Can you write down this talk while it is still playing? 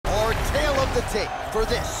the tape for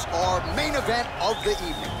this, our main event of the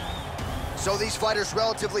evening. So these fighters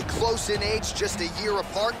relatively close in age, just a year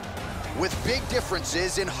apart, with big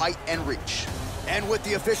differences in height and reach. And with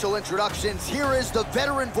the official introductions, here is the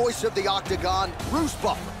veteran voice of the Octagon, Bruce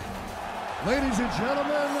Buffer. Ladies and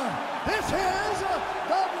gentlemen, this is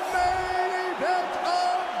the main event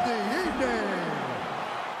of the evening.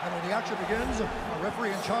 And when the action begins, a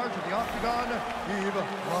referee in charge of the Octagon, Yves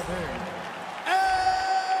Rabin.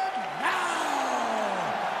 And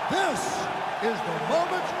now, this is the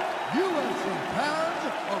moment UFC fans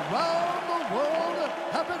around the world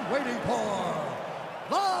have been waiting for.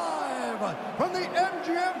 Live from the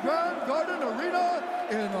MGM Grand Garden Arena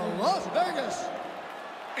in Las Vegas.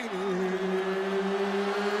 It's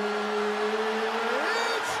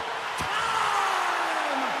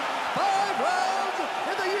time! 5 rounds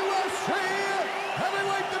in the UFC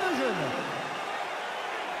heavyweight division.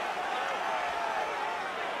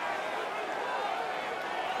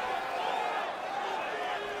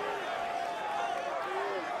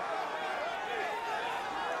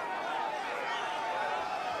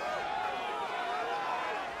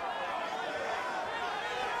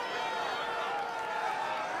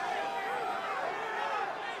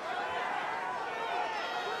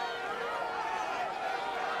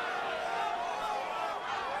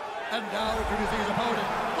 And now introducing his opponent,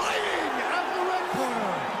 fighting out of the red corner.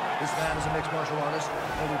 This man is a mixed martial artist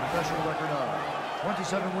holding a professional record of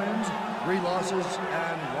 27 wins, 3 losses,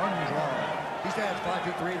 and 1 draw. He stands 5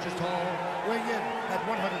 feet 3 inches tall, weighing in at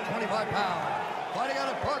 125 pounds. Fighting out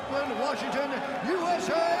of Parkland, Washington,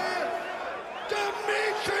 USA,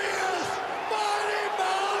 Demetrius Mighty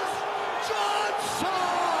Mouse Johnson!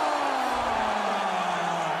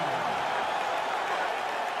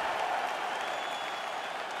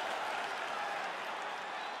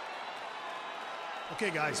 Okay,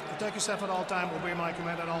 guys, protect yourself at all time, obey my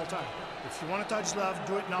command at all time. If you want to touch left,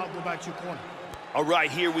 do it now, go back to your corner. All right,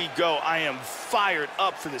 here we go. I am fired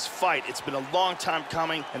up for this fight. It's been a long time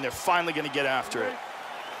coming, and they're finally going to get after it.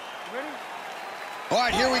 Ready? All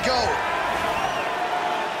right, here we go.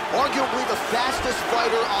 Arguably the fastest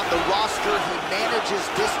fighter on the roster. He manages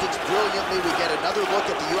distance brilliantly. We get another look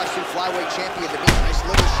at the UFC flyweight champion. Nice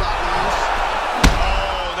little shot we use.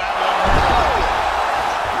 Oh, that one.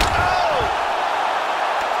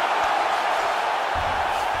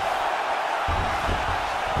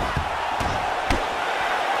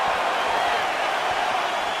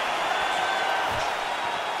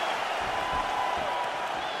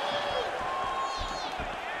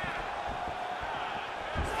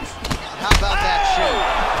 How about that shot?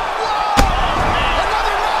 Whoa!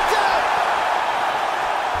 Another knockdown!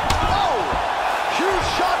 Oh! Huge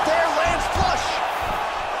shot there, lands flush.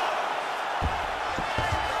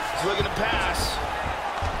 He's looking to pass.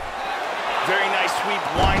 Very nice sweep,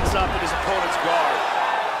 winds up at his opponent's guard.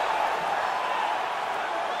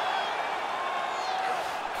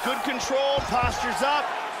 Good control, postures up.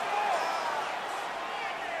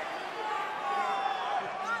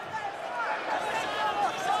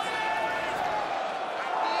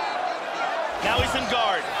 Now he's in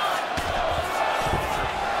guard.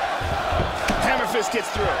 Hammer fist gets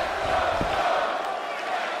through.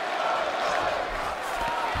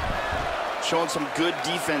 Showing some good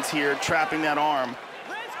defense here, trapping that arm.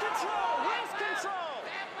 Wrist control, wrist control.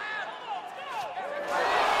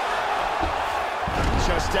 He's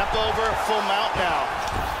gonna step over, full mount now.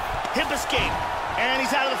 Hip escape, and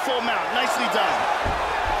he's out of the full mount. Nicely done.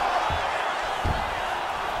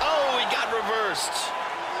 Oh, he got reversed.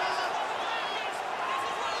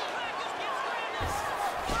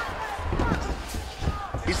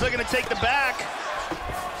 He's looking to take the back.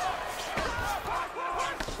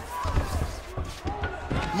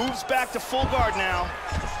 Moves back to full guard now.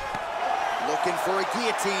 Looking for a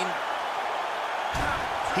guillotine.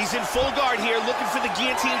 He's in full guard here, looking for the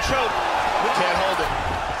guillotine choke. Can't hold it.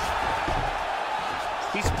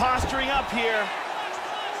 He's posturing up here.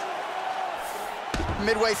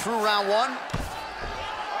 Midway through round 1.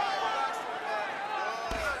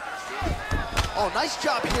 Oh, nice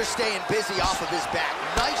job here staying busy off of his back.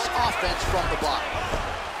 Nice offense from the bottom.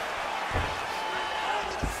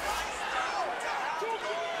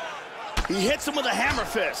 He hits him with a hammer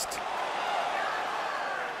fist.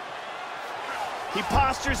 He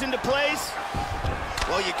postures into place.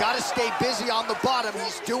 Well, you got to stay busy on the bottom.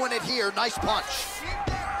 He's doing it here. Nice punch.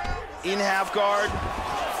 In half guard.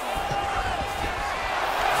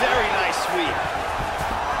 Very nice sweep.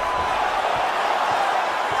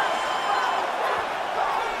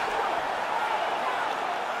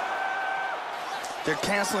 They're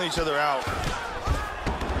canceling each other out.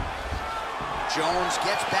 Jones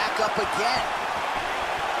gets back up again.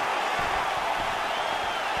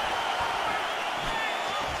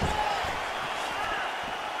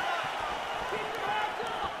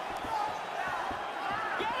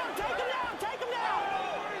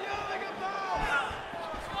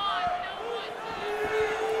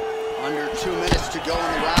 2 minutes to go in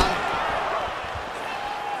the round.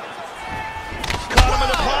 Caught him in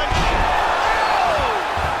a punch.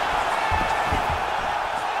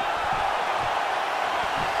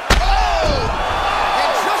 Oh!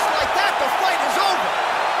 And just like that, the fight is over.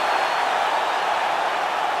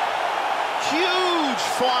 Huge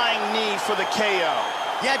flying knee for the KO.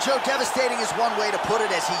 Yeah, Joe, devastating is one way to put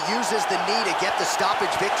it as he uses the knee to get the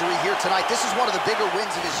stoppage victory here tonight. This is one of the bigger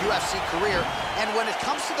wins of his UFC career. And when it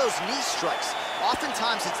comes to those knee strikes,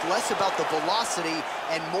 oftentimes it's less about the velocity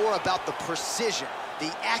and more about the precision,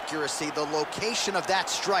 the accuracy, the location of that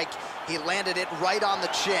strike. He landed it right on the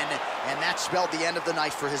chin, and that spelled the end of the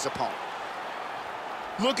night for his opponent.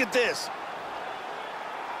 Look at this.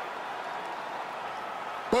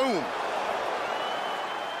 Boom.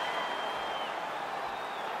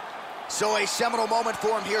 So a seminal moment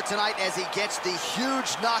for him here tonight as he gets the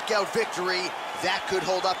huge knockout victory. That could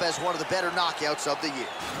hold up as one of the better knockouts of the year.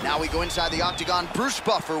 Now we go inside the octagon. Bruce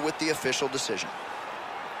Buffer with the official decision.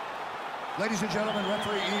 Ladies and gentlemen,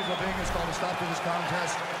 referee Yves Lavigne has called a stop to this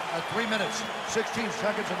contest at 3 minutes, 16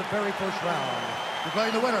 seconds of the very first round.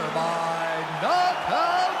 Declaring the winner by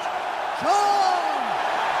knockout, John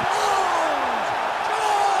Bones Jones!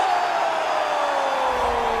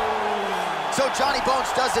 So Johnny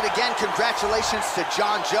Bones does it again. Congratulations to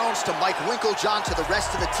John Jones, to Mike Winklejohn, to the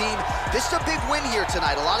rest of the team. This is a big win here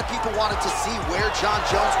tonight. A lot of people wanted to see where John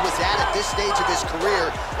Jones was at this stage of his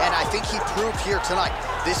career, and I think he proved here tonight.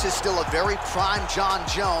 This is still a very prime John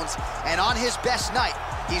Jones, and on his best night,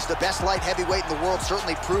 he's the best light heavyweight in the world,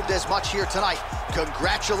 certainly proved as much here tonight.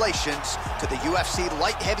 Congratulations to the UFC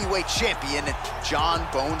light heavyweight champion, John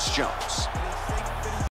Bones Jones.